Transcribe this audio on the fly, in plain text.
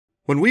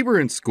When we were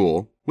in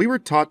school, we were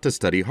taught to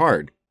study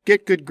hard,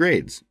 get good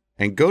grades,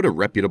 and go to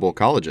reputable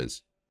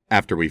colleges.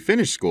 After we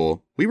finished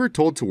school, we were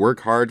told to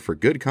work hard for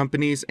good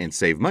companies and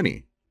save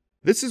money.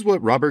 This is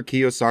what Robert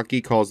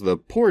Kiyosaki calls the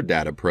poor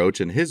dad approach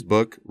in his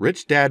book,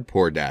 Rich Dad,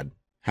 Poor Dad.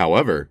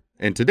 However,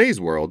 in today's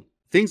world,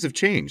 things have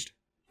changed.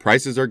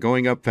 Prices are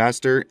going up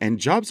faster, and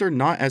jobs are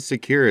not as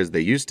secure as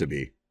they used to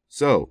be.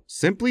 So,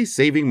 simply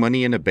saving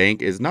money in a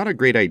bank is not a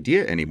great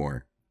idea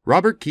anymore.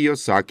 Robert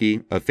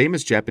Kiyosaki, a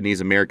famous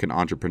Japanese-American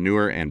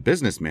entrepreneur and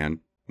businessman,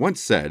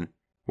 once said,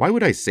 "Why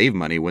would I save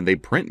money when they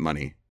print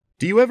money?"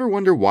 Do you ever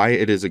wonder why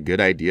it is a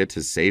good idea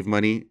to save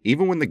money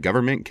even when the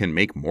government can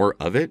make more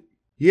of it?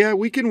 Yeah,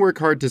 we can work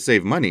hard to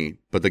save money,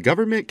 but the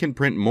government can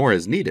print more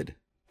as needed.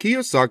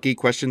 Kiyosaki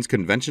questions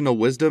conventional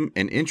wisdom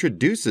and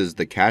introduces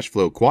the cash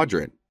flow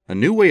quadrant, a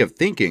new way of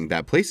thinking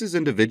that places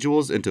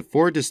individuals into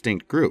 4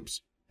 distinct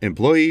groups: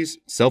 employees,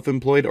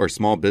 self-employed or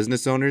small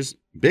business owners,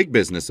 big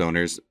business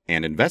owners,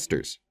 and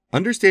investors.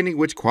 Understanding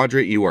which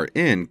quadrant you are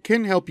in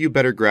can help you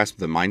better grasp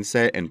the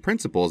mindset and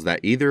principles that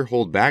either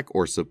hold back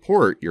or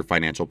support your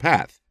financial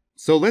path.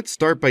 So let's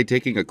start by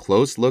taking a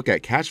close look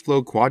at cash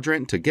flow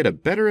quadrant to get a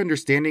better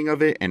understanding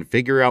of it and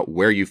figure out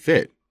where you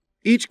fit.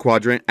 Each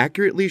quadrant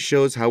accurately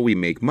shows how we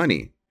make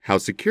money, how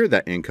secure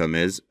that income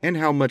is, and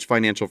how much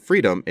financial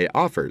freedom it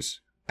offers.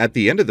 At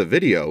the end of the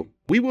video,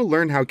 we will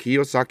learn how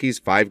Kiyosaki's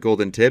 5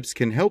 golden tips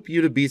can help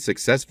you to be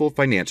successful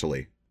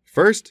financially.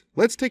 First,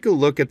 let's take a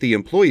look at the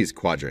employees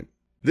quadrant.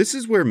 This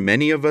is where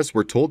many of us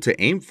were told to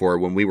aim for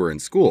when we were in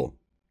school.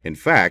 In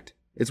fact,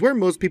 it's where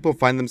most people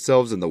find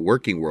themselves in the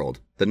working world,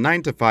 the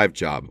 9-to-5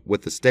 job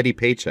with a steady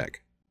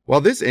paycheck.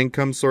 While this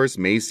income source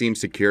may seem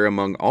secure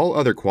among all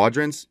other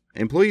quadrants,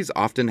 employees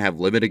often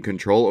have limited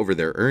control over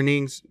their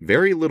earnings,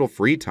 very little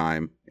free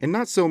time, and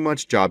not so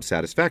much job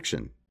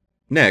satisfaction.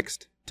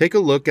 Next, take a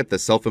look at the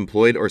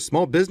self-employed or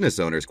small business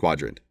owners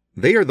quadrant.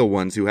 They are the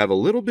ones who have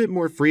a little bit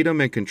more freedom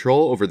and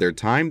control over their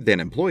time than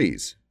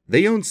employees.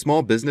 They own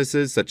small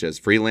businesses such as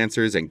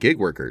freelancers and gig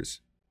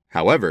workers.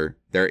 However,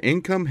 their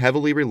income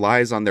heavily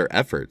relies on their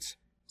efforts,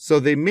 so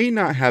they may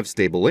not have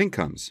stable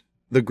incomes.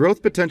 The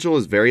growth potential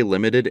is very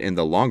limited in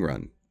the long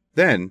run.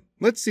 Then,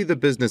 let's see the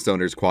business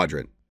owners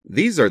quadrant.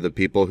 These are the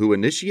people who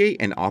initiate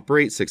and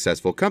operate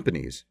successful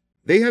companies.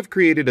 They have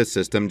created a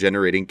system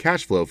generating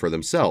cash flow for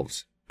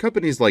themselves.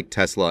 Companies like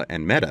Tesla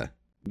and Meta.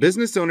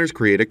 Business owners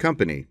create a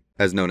company,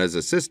 as known as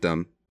a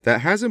system,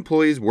 that has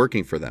employees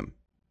working for them.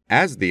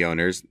 As the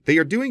owners, they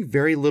are doing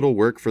very little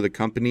work for the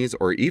companies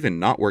or even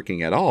not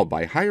working at all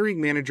by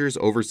hiring managers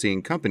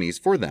overseeing companies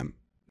for them.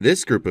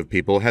 This group of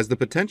people has the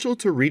potential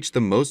to reach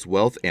the most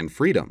wealth and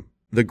freedom.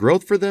 The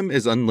growth for them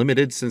is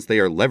unlimited since they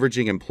are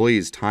leveraging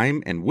employees'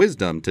 time and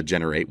wisdom to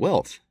generate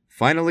wealth.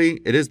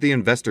 Finally, it is the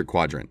investor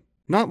quadrant.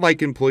 Not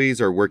like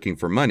employees are working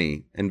for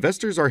money,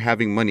 investors are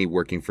having money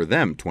working for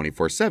them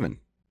 24/7.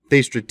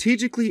 They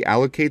strategically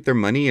allocate their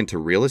money into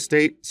real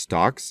estate,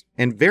 stocks,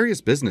 and various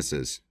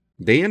businesses.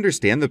 They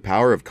understand the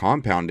power of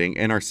compounding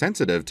and are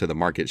sensitive to the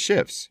market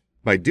shifts.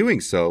 By doing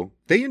so,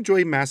 they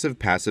enjoy massive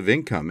passive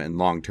income and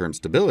long-term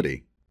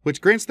stability, which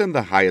grants them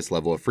the highest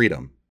level of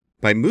freedom.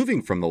 By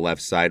moving from the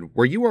left side,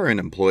 where you are an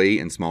employee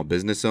and small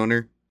business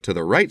owner, to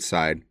the right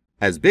side,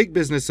 as big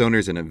business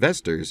owners and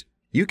investors,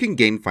 you can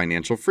gain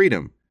financial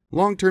freedom,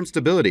 long-term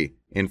stability,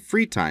 and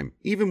free time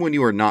even when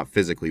you are not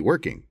physically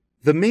working.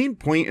 The main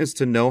point is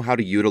to know how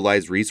to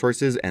utilize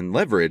resources and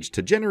leverage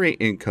to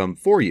generate income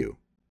for you.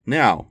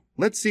 Now,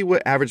 let's see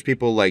what average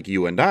people like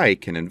you and I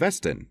can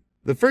invest in.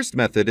 The first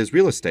method is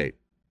real estate.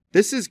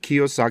 This is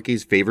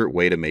Kiyosaki's favorite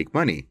way to make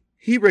money.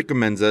 He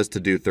recommends us to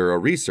do thorough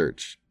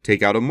research,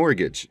 take out a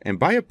mortgage, and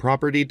buy a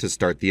property to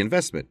start the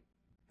investment.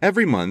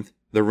 Every month,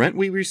 the rent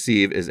we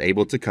receive is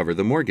able to cover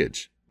the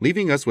mortgage,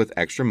 leaving us with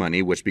extra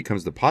money which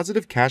becomes the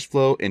positive cash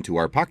flow into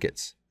our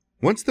pockets.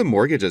 Once the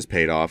mortgage is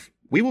paid off,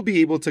 we will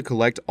be able to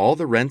collect all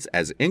the rents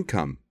as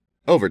income.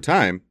 Over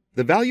time,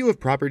 the value of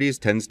properties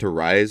tends to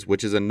rise,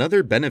 which is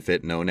another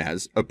benefit known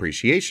as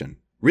appreciation.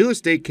 Real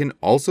estate can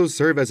also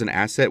serve as an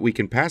asset we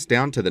can pass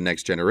down to the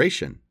next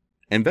generation.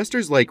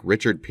 Investors like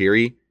Richard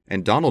Peary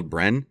and Donald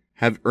Bren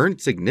have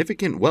earned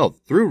significant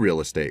wealth through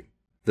real estate.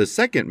 The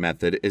second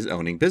method is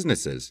owning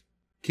businesses.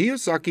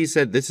 Kiyosaki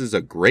said this is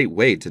a great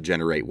way to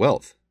generate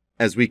wealth.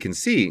 As we can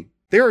see,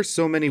 there are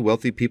so many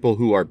wealthy people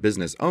who are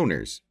business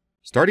owners.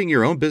 Starting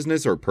your own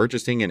business or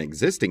purchasing an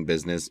existing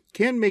business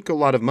can make a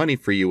lot of money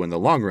for you in the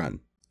long run.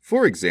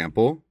 For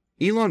example,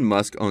 Elon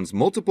Musk owns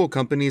multiple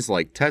companies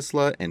like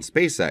Tesla and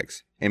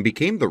SpaceX and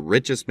became the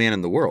richest man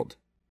in the world.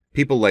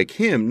 People like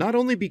him not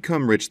only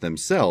become rich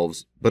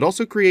themselves, but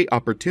also create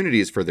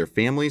opportunities for their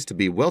families to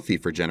be wealthy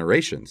for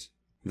generations.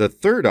 The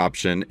third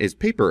option is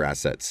paper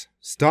assets.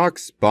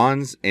 Stocks,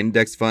 bonds,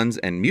 index funds,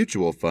 and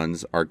mutual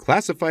funds are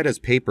classified as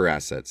paper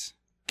assets.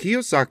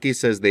 Kiyosaki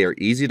says they are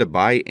easy to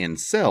buy and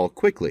sell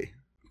quickly.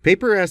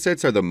 Paper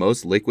assets are the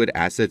most liquid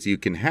assets you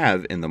can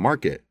have in the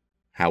market.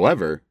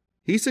 However,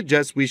 he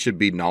suggests we should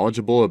be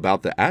knowledgeable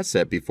about the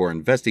asset before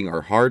investing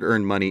our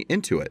hard-earned money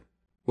into it.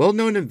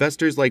 Well-known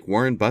investors like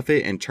Warren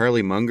Buffett and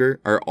Charlie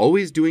Munger are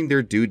always doing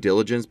their due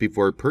diligence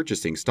before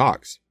purchasing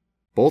stocks.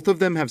 Both of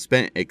them have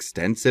spent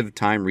extensive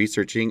time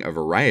researching a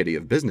variety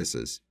of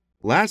businesses.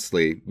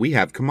 Lastly, we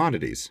have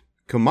commodities.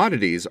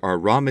 Commodities are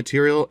raw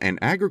material and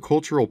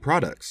agricultural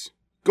products.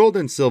 Gold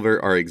and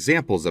silver are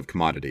examples of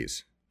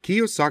commodities.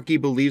 Kiyosaki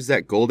believes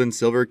that gold and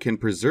silver can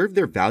preserve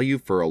their value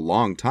for a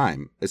long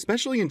time,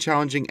 especially in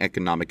challenging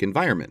economic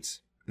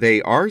environments.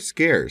 They are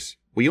scarce.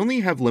 We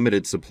only have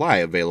limited supply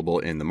available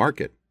in the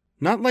market.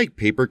 Not like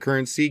paper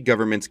currency,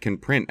 governments can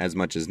print as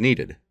much as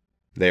needed.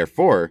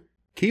 Therefore,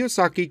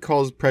 Kiyosaki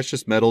calls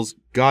precious metals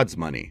God's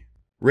money.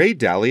 Ray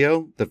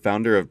Dalio, the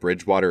founder of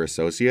Bridgewater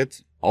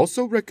Associates,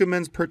 also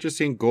recommends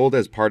purchasing gold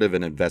as part of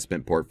an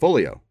investment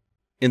portfolio.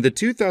 In the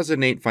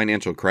 2008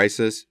 financial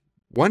crisis,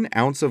 1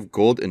 ounce of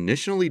gold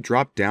initially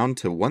dropped down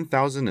to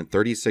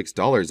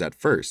 $1,036 at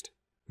first.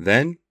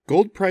 Then,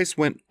 gold price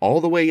went all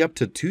the way up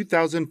to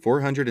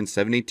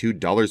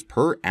 $2,472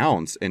 per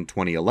ounce in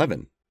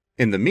 2011.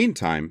 In the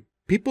meantime,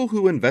 people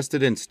who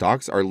invested in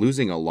stocks are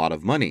losing a lot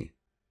of money.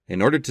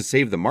 In order to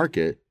save the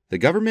market, the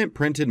government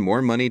printed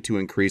more money to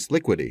increase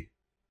liquidity.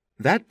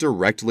 That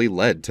directly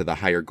led to the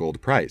higher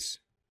gold price.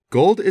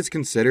 Gold is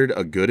considered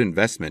a good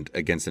investment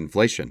against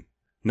inflation.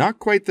 Not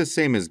quite the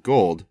same as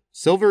gold,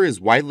 silver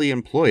is widely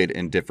employed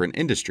in different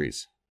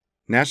industries.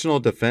 National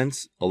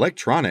defense,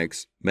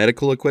 electronics,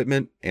 medical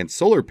equipment, and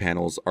solar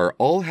panels are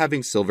all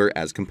having silver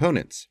as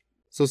components.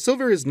 So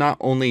silver is not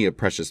only a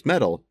precious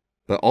metal,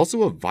 but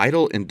also a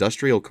vital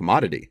industrial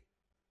commodity.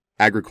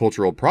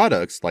 Agricultural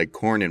products like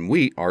corn and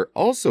wheat are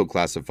also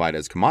classified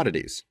as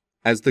commodities.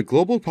 As the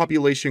global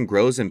population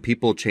grows and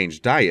people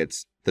change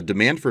diets, the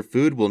demand for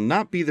food will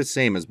not be the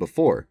same as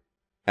before.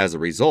 As a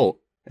result,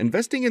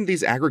 investing in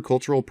these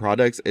agricultural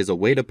products is a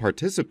way to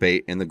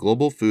participate in the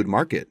global food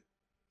market.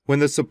 When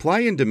the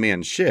supply and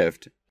demand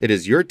shift, it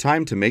is your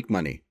time to make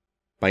money.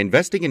 By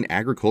investing in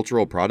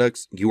agricultural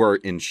products, you are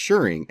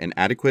ensuring an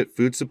adequate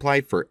food supply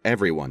for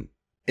everyone.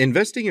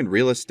 Investing in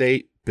real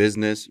estate,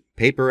 business,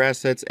 paper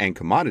assets, and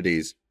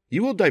commodities,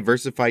 you will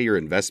diversify your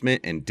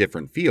investment in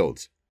different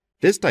fields.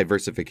 This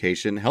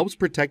diversification helps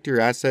protect your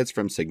assets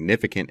from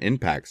significant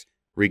impacts,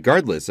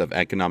 regardless of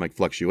economic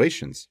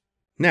fluctuations.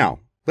 Now,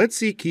 let's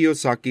see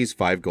Kiyosaki's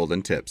 5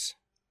 golden tips.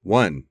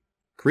 1.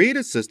 Create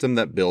a system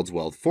that builds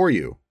wealth for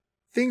you.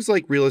 Things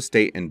like real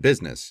estate and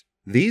business.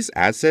 These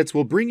assets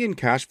will bring in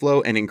cash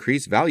flow and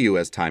increase value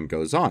as time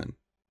goes on.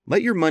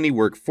 Let your money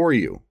work for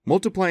you,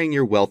 multiplying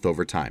your wealth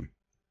over time.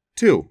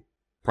 2.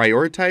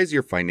 Prioritize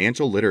your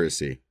financial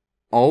literacy.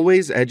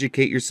 Always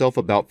educate yourself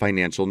about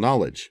financial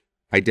knowledge.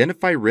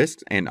 Identify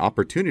risks and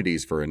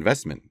opportunities for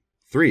investment.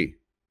 3.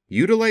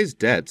 Utilize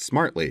debt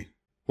smartly.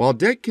 While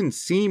debt can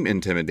seem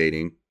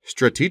intimidating,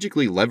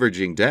 strategically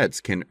leveraging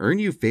debts can earn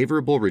you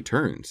favorable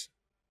returns.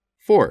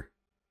 4.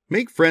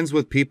 Make friends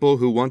with people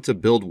who want to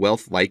build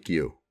wealth like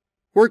you.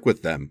 Work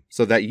with them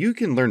so that you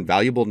can learn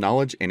valuable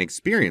knowledge and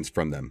experience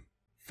from them.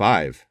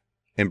 5.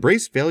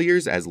 Embrace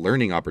failures as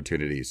learning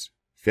opportunities.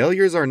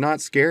 Failures are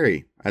not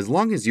scary, as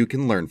long as you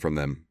can learn from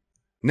them.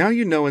 Now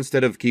you know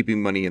instead of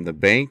keeping money in the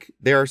bank,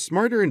 there are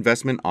smarter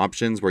investment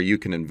options where you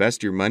can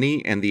invest your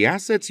money and the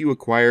assets you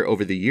acquire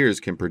over the years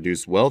can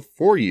produce wealth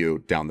for you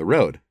down the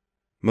road.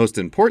 Most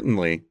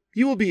importantly,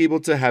 you will be able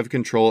to have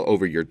control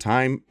over your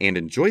time and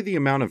enjoy the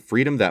amount of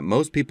freedom that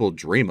most people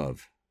dream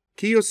of.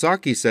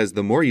 Kiyosaki says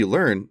the more you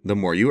learn, the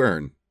more you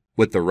earn.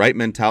 With the right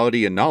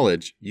mentality and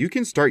knowledge, you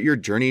can start your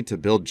journey to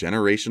build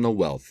generational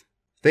wealth.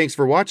 Thanks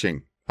for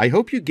watching. I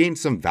hope you gained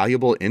some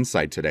valuable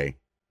insight today.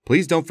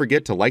 Please don't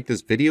forget to like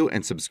this video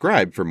and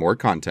subscribe for more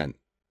content.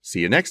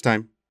 See you next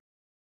time.